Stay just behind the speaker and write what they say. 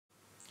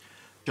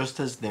Just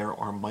as there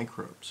are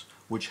microbes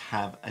which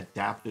have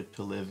adapted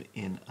to live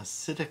in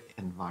acidic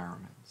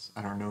environments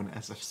and are known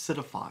as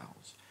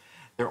acidophiles,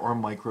 there are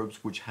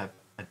microbes which have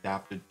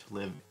adapted to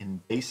live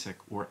in basic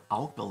or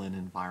alkaline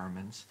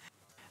environments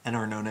and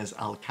are known as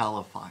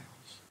alkaliphiles.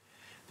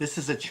 This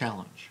is a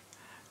challenge.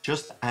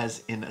 Just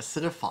as in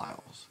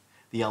acidophiles,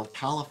 the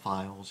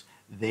alkaliphiles,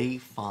 they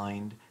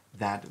find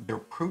that their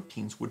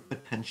proteins would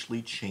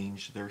potentially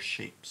change their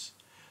shapes.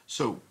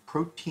 So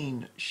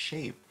protein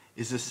shape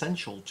is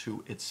essential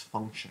to its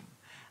function,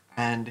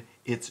 and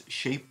its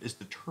shape is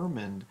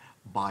determined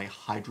by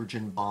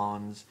hydrogen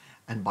bonds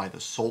and by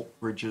the salt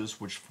bridges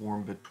which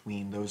form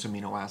between those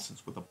amino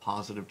acids with a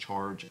positive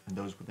charge and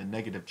those with a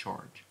negative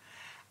charge.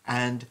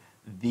 And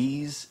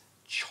these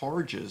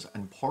charges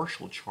and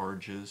partial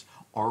charges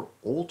are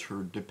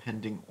altered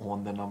depending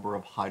on the number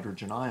of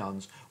hydrogen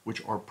ions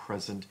which are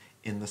present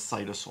in the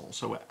cytosol.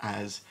 So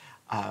as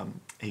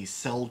a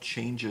cell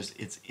changes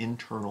its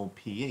internal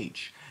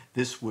pH,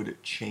 this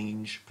would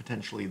change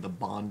potentially the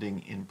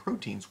bonding in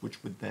proteins,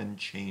 which would then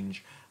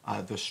change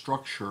the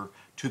structure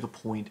to the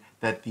point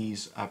that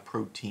these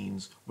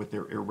proteins with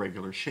their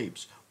irregular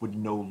shapes would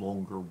no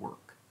longer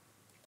work.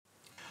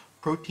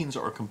 Proteins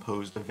are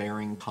composed of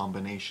varying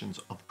combinations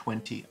of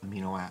 20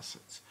 amino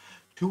acids,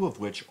 2 of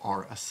which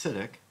are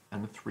acidic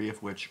and 3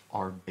 of which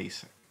are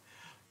basic.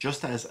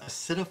 Just as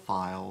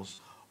acidophiles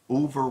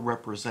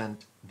overrepresent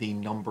the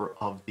number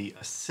of the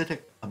acidic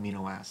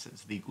amino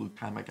acids, the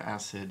glutamic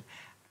acid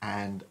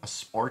and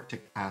aspartic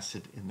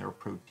acid in their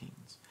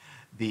proteins,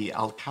 the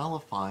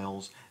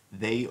alkaliphiles,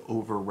 they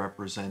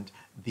overrepresent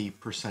the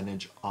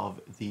percentage of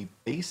the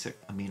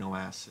basic amino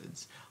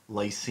acids,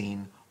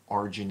 lysine,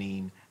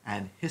 arginine,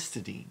 and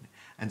histidine.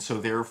 And so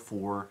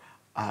therefore,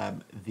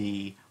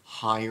 the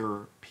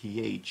higher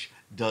pH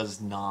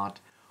does not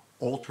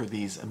alter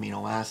these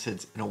amino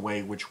acids in a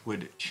way which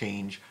would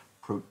change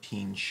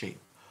protein shape.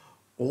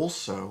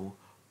 Also,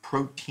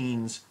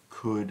 proteins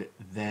could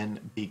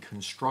then be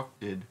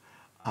constructed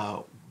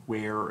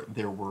where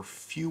there were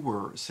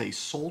fewer, say,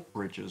 salt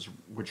bridges,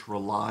 which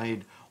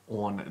relied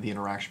on the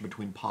interaction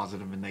between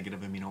positive and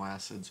negative amino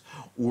acids,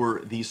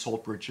 or these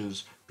salt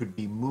bridges could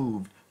be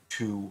moved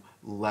to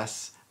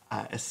less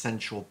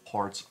essential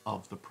parts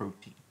of the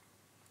protein.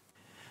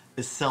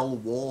 The cell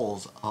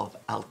walls of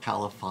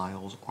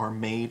alkaliphiles are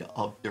made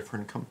of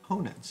different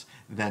components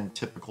than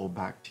typical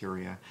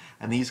bacteria,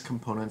 and these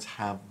components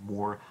have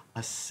more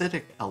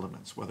acidic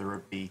elements, whether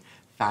it be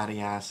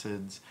fatty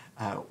acids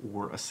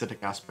or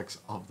acidic aspects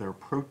of their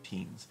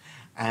proteins,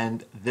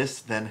 and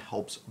this then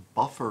helps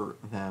buffer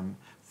them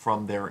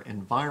from their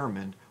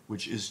environment,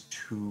 which is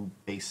too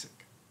basic.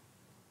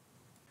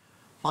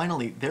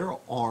 Finally, there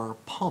are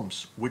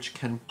pumps which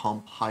can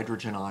pump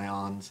hydrogen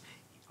ions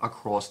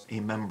across a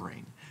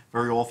membrane.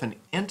 Very often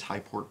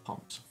antiport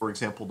pumps, for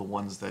example, the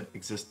ones that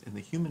exist in the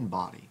human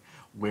body,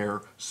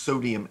 where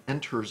sodium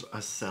enters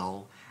a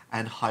cell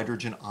and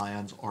hydrogen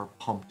ions are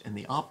pumped in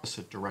the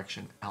opposite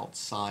direction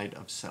outside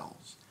of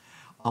cells.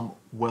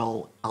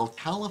 Well,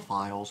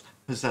 alkaliphiles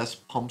possess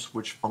pumps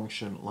which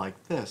function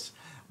like this,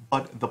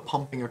 but the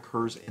pumping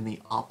occurs in the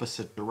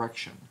opposite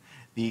direction.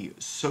 The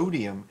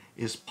sodium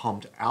is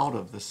pumped out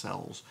of the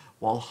cells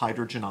while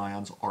hydrogen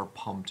ions are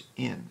pumped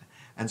in.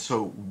 And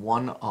so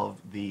one of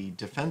the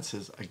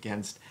defenses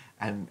against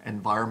an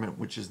environment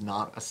which is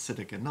not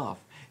acidic enough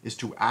is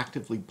to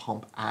actively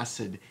pump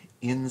acid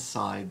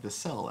inside the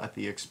cell at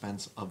the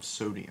expense of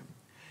sodium.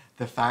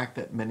 The fact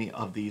that many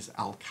of these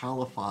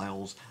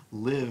alkaliphiles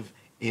live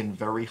in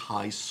very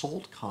high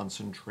salt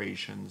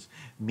concentrations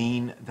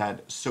mean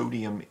that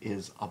sodium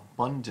is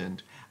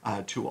abundant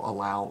to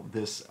allow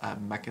this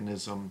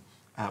mechanism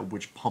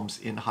which pumps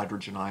in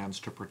hydrogen ions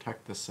to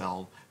protect the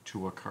cell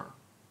to occur.